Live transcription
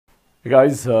Hey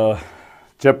guys,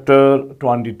 chapter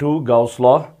 22, Gauss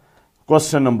law,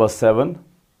 question number 7,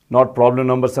 not problem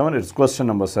number 7, it's question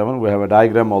number 7. We have a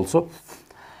diagram also.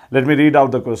 Let me read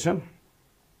out the question.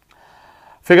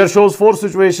 Figure shows 4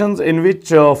 situations in which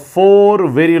 4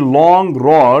 very long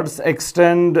rods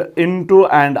extend into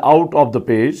and out of the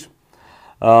page.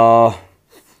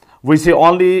 We see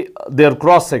only their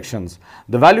cross sections.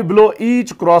 The value below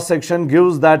each cross section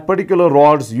gives that particular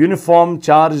rod's uniform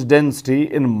charge density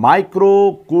in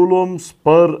microcoulombs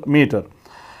per meter.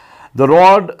 The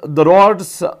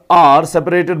rods are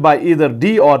separated by either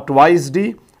d or twice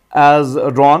d as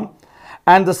drawn,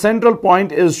 and the central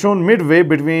point is shown midway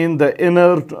between the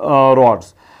inner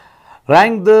rods.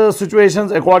 Rank the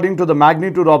situations according to the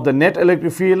magnitude of the net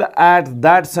electric field at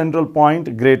that central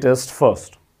point greatest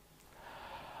first.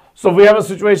 So we have a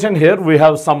situation here. We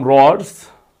have some rods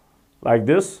like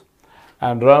this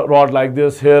and rod like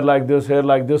this, here like this, here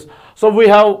like this. So we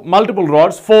have multiple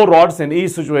rods, 4 rods in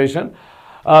each situation.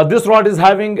 This rod is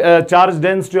having a charge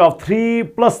density of 3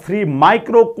 plus 3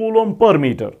 microcoulomb per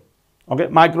meter. Okay,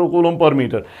 microcoulomb per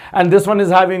meter. And this one is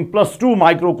having plus 2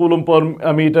 microcoulomb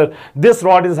per meter. This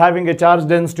rod is having a charge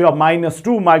density of minus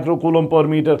 2 microcoulomb per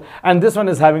meter. And this one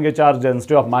is having a charge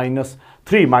density of minus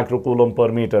 3 microcoulomb per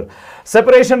meter.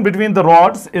 Separation between the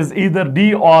rods is either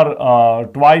d or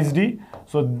twice d.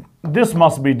 So this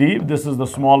must be d. This is the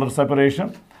smaller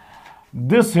separation.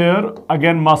 This here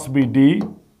again must be d.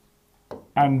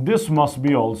 And this must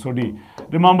be also d.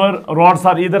 Remember, rods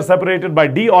are either separated by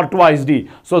d or twice d.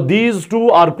 So these two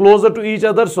are closer to each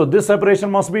other. So this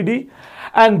separation must be d.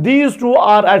 And these two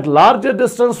are at larger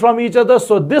distance from each other.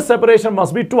 So this separation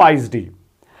must be twice d.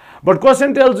 But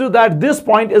question tells you that this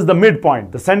point is the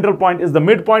midpoint. The central point is the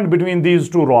midpoint between these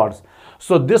two rods.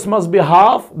 So this must be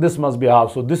half. This must be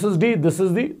half. So this is d. This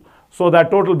is d. So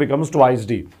that total becomes twice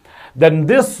d. Then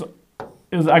this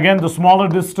is again the smaller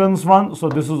distance one. So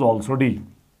this is also d.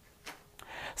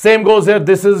 Same goes here.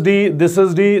 This is d, this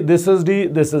is d, this is d,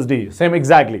 this is d. Same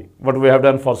exactly what we have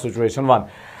done for situation 1.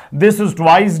 This is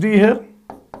twice d here.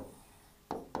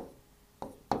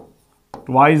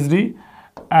 Twice d.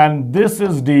 And this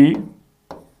is d.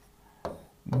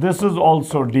 This is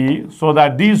also d. So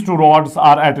that these two rods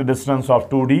are at a distance of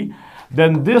 2d.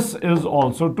 Then this is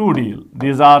also 2d.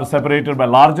 These are separated by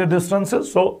larger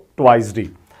distances. So twice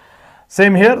d.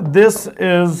 Same here. This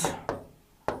is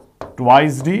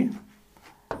twice d.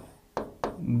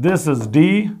 This is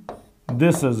d,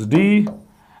 this is d,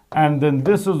 and then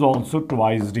this is also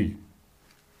twice d.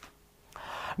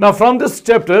 Now from this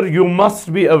chapter, you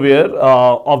must be aware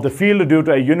of the field due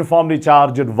to a uniformly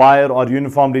charged wire or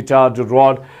uniformly charged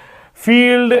rod.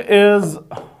 Field is,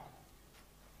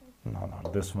 no,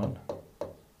 not this one.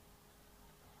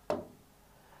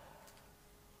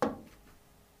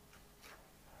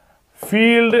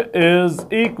 Field is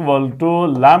equal to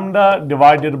lambda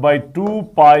divided by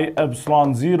 2 pi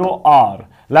epsilon 0 r.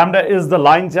 Lambda is the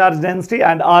line charge density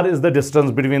and r is the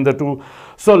distance between the two.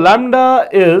 So lambda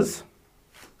is,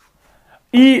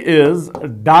 E is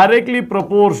directly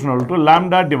proportional to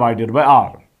lambda divided by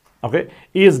r. Okay,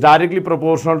 E is directly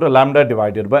proportional to lambda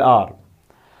divided by r.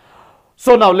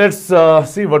 So now let's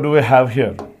see what do we have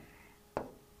here.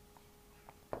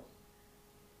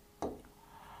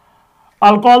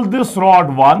 I'll call this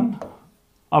rod 1,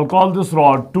 I'll call this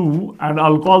rod 2, and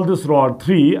I'll call this rod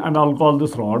 3, and I'll call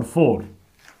this rod 4.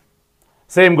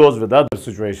 Same goes with other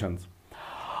situations.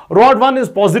 Rod 1 is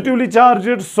positively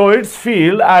charged, so its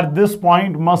field at this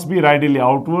point must be radially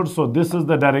outward. So this is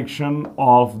the direction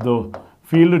of the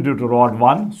field due to rod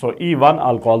 1. So E1,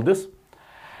 I'll call this.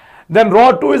 Then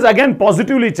rod 2 is again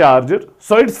positively charged,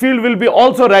 so its field will be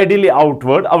also radially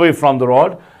outward away from the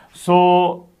rod.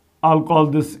 So I'll call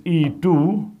this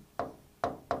E2.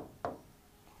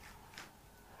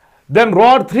 Then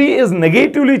rod 3 is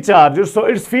negatively charged, so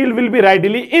its field will be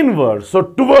radially inward, so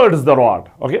towards the rod,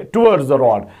 okay, towards the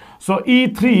rod. So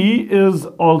E3 is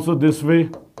also this way.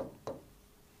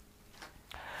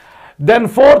 Then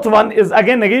fourth one is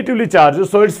again negatively charged,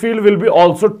 so its field will be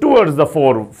also towards the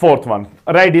fourth one,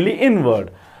 radially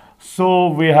inward. So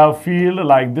we have field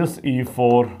like this,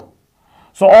 E4.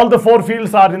 So all the 4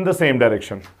 fields are in the same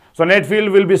direction. So net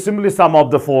field will be simply sum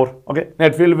of the 4. Okay,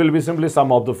 net field will be simply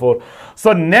sum of the 4.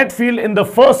 So net field in the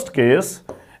first case,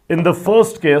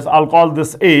 I'll call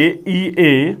this A,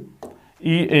 EA,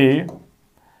 EA.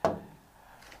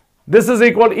 This is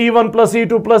equal E1 plus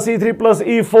E2 plus E3 plus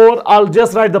E4. I'll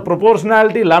just write the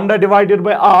proportionality, lambda divided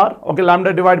by R. Okay,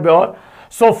 lambda divided by R.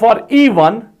 So for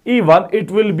E1, it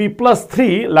will be plus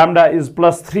 3. Lambda is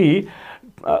plus 3.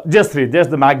 Just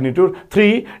the magnitude.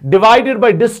 3 divided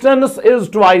by distance is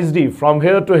twice d from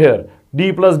here to here.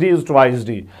 D plus d is twice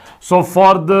d. So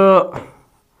for the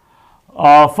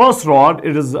first rod,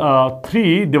 it is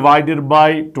 3 divided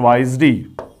by twice d.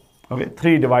 Okay,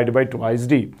 3 divided by twice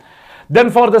d.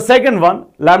 Then for the second one,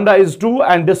 lambda is 2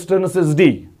 and distance is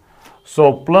d.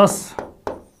 So plus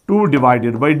 2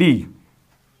 divided by d.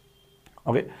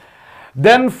 Okay.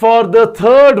 Then for the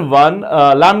third one,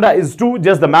 lambda is 2,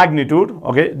 just the magnitude.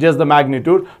 Okay, just the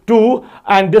magnitude, 2,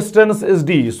 and distance is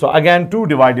d. So again 2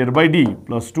 divided by d,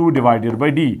 plus 2 divided by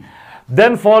d.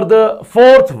 Then for the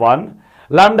fourth one,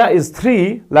 lambda is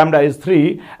 3,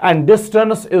 and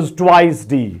distance is twice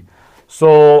d.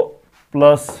 So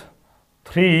plus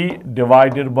 3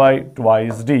 divided by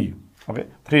twice d. Okay,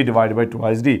 3 divided by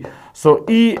twice d. So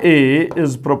EA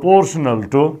is proportional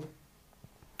to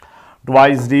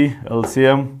twice d,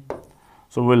 LCM.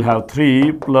 So we'll have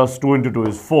 3 plus 2 into 2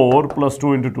 is 4, plus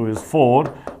 2 into 2 is 4,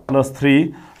 plus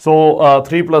 3. So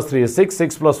 3 plus 3 is 6,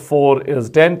 6 plus 4 is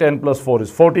 10, 10 plus 4 is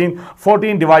 14,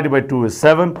 14 divided by 2 is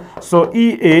 7. So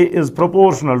EA is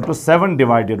proportional to 7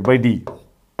 divided by D.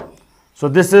 So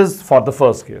this is for the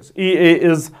first case. EA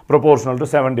is proportional to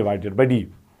 7 divided by D.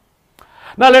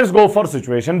 Now let's go for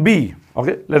situation B.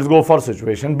 Okay, let's go for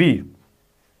situation B.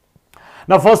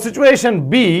 Now for situation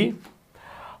B,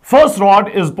 first rod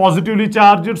is positively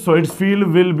charged, so its field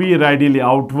will be radially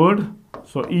outward.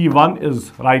 So E1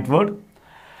 is rightward.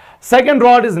 Second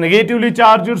rod is negatively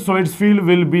charged, so its field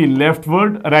will be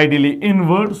leftward, radially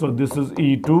inward. So this is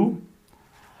E2.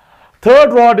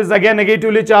 Third rod is again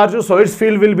negatively charged, so its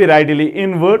field will be radially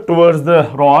inward towards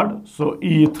the rod. So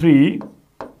E3.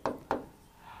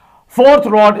 Fourth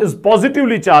rod is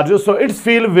positively charged, so its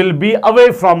field will be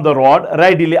away from the rod,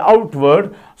 radially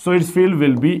outward. So its field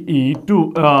will be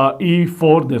E2,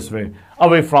 E4 this way,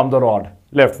 away from the rod,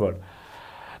 leftward.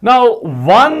 Now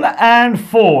 1 and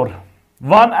 4,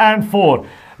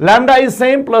 lambda is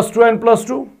same, plus 2 and plus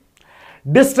 2.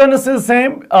 Distance is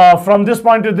same from this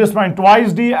point to this point,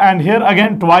 twice d, and here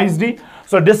again twice d.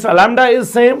 So lambda is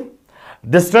same,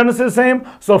 distance is same.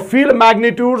 So field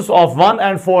magnitudes of 1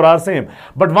 and 4 are same.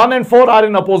 But 1 and 4 are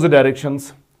in opposite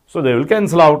directions. So they will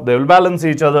cancel out, they will balance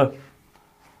each other.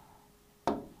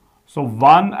 So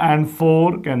 1 and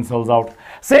 4 cancels out.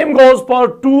 Same goes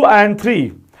for 2 and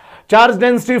 3. Charge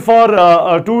density for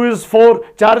 2 is 4,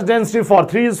 charge density for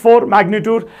 3 is 4,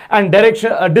 magnitude and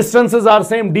direction distances are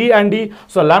same, d and d.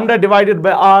 So lambda divided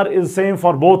by r is same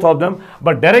for both of them,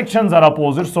 but directions are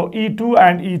opposite. So E2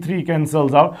 and E3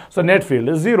 cancels out. So net field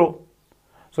is 0.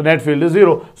 So net field is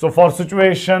 0. So for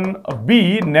situation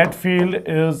B, net field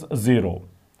is 0.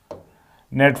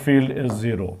 Net field is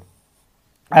 0.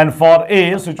 And for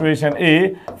A, situation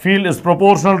A, field is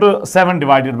proportional to 7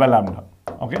 divided by lambda.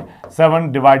 Okay,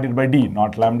 7 divided by d,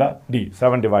 not lambda, d,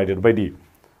 7 divided by d.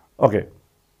 Okay.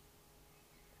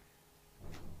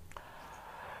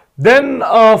 Then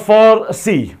for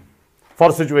C,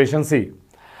 for situation C,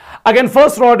 again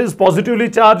first rod is positively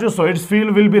charged, so its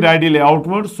field will be radially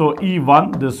outward. So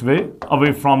E1 this way,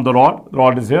 away from the rod. The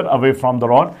rod is here, away from the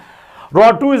rod.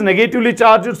 Rod 2 is negatively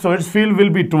charged, so its field will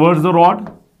be towards the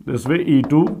rod, this way,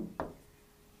 E2.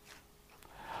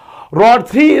 Rod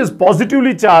 3 is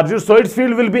positively charged, so its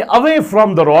field will be away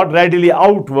from the rod, radially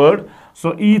outward.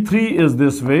 So E3 is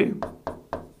this way.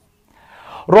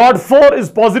 Rod 4 is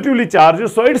positively charged,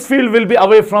 so its field will be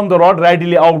away from the rod,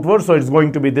 radially outward. So it's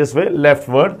going to be this way,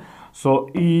 leftward. So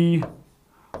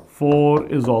E4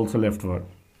 is also leftward.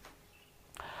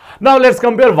 Now let's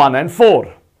compare 1 and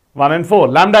 4. 1 and 4.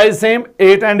 Lambda is same,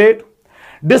 8 and 8.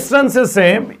 Distance is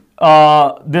same.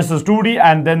 This is 2d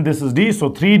and then this is d, so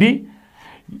 3d.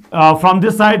 From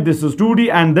this side, this is 2d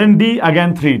and then d,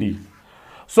 again 3d.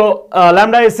 So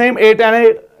lambda is same, 8 and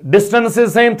 8. Distance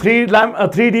is same, 3d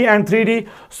and 3d.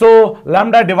 So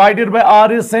lambda divided by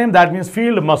r is same. That means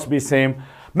field must be same.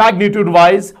 Magnitude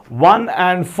wise, 1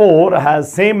 and 4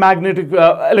 has same magnetic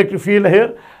electric field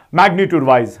here. Magnitude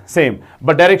wise, same.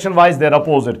 But direction wise, they are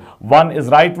opposite. 1 is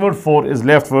rightward, 4 is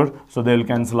leftward. So they will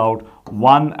cancel out.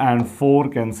 1 and 4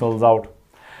 cancels out.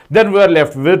 Then we are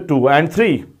left with 2 and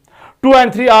 3. 2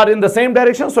 and 3 are in the same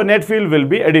direction, so net field will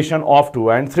be addition of 2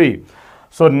 and 3.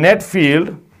 So net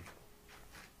field,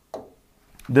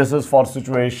 this is for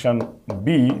situation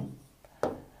B,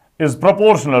 is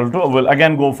proportional to, we'll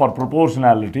again go for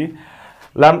proportionality.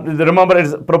 Remember, it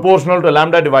is proportional to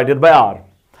lambda divided by r.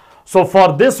 So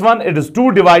for this one, it is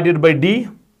 2 divided by d.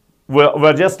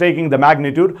 We're just taking the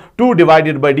magnitude, 2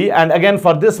 divided by d. And again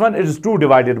for this one, it is 2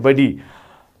 divided by d.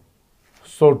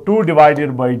 So 2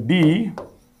 divided by d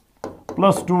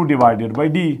plus 2 divided by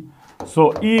d.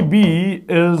 So EB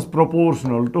is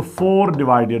proportional to 4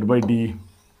 divided by d.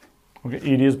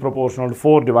 Okay, ED is proportional to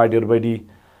 4 divided by d.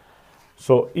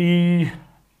 So ED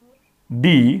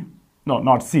No,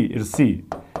 not C, it's C.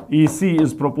 EC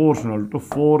is proportional to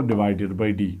 4 divided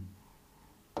by D.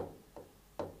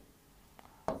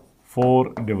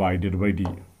 4 divided by D.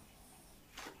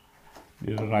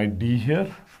 Did I write D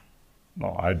here?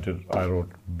 No, I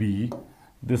wrote B.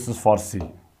 This is for C.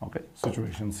 Okay,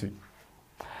 situation C.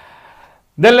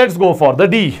 Then let's go for the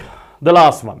D, the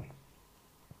last one.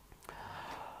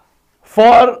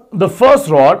 For the first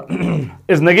rod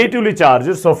is negatively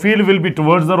charged, so field will be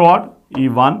towards the rod,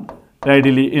 E1,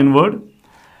 radially inward.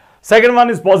 Second one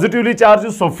is positively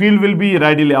charged, so field will be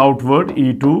radially outward,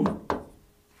 E2,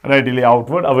 radially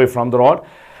outward, away from the rod.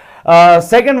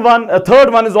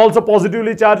 Third one is also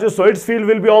positively charged, so its field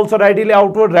will be also radially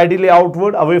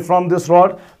outward, away from this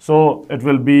rod. So it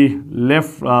will be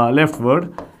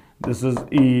leftward. This is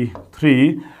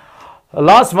E3.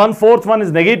 Last one, fourth one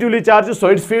is negatively charged, so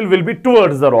its field will be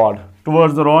towards the rod.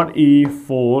 Towards the rod,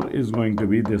 E4 is going to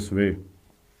be this way.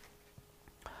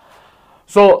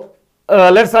 So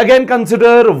let's again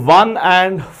consider 1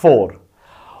 and 4.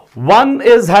 1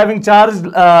 is having charge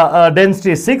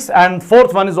density 6 and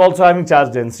fourth one is also having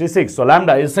charge density 6. So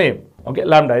lambda is same. Okay,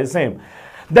 lambda is same.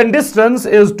 Then distance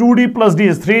is 2D plus D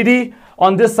is 3D.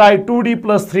 On this side 2D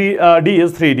plus 3D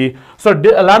is 3D. So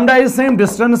lambda is same,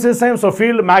 distance is same. So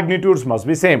field magnitudes must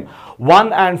be same.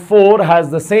 1 and 4 has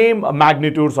the same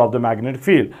magnitudes of the magnetic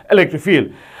field, electric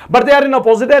field. But they are in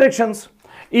opposite directions.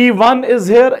 E1 is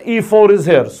here, E4 is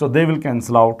here. So they will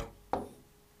cancel out.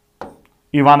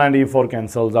 E1 and E4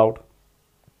 cancels out.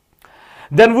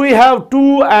 Then we have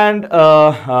 2 and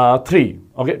 3.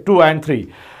 Okay, 2 and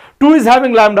 3. 2 is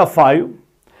having lambda 5.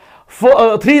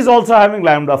 3 is also having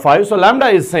lambda 5. So lambda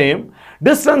is same.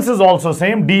 Distance is also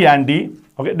same, D and D.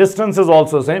 Okay, distance is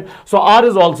also same. So R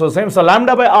is also same. So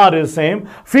lambda by R is same.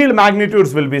 Field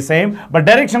magnitudes will be same. But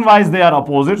direction wise they are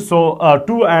opposite. So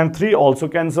 2 and 3 also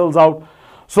cancels out.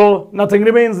 So nothing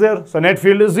remains there. So net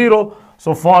field is 0.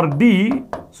 So for D,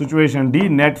 situation D,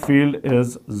 net field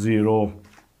is 0.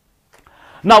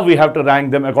 Now we have to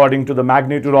rank them according to the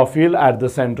magnitude of field at the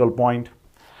central point.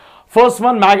 First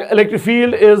one, electric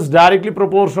field is directly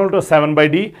proportional to 7 by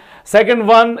D. Second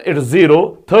one, it is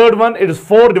 0. Third one, it is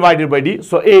 4 divided by D.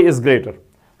 So A is greater.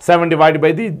 7 divided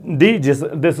by D,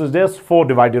 this is just 4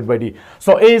 divided by D.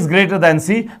 So A is greater than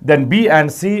C, then B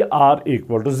and C are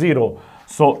equal to 0.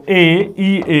 So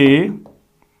EA,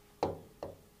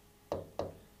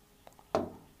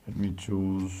 let me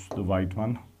choose the white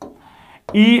one.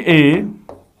 EA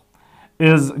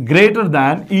is greater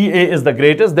than, EA is the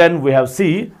greatest, then we have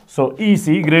C. So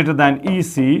EC greater than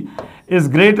EC is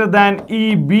greater than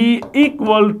EB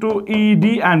equal to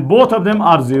ED, and both of them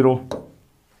are 0.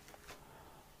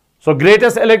 So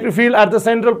greatest electric field at the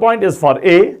central point is for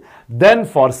A, then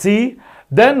for C,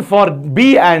 then for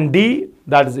B and D,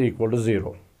 that is equal to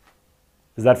 0.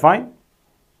 Is that fine?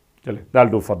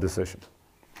 That'll do for this session.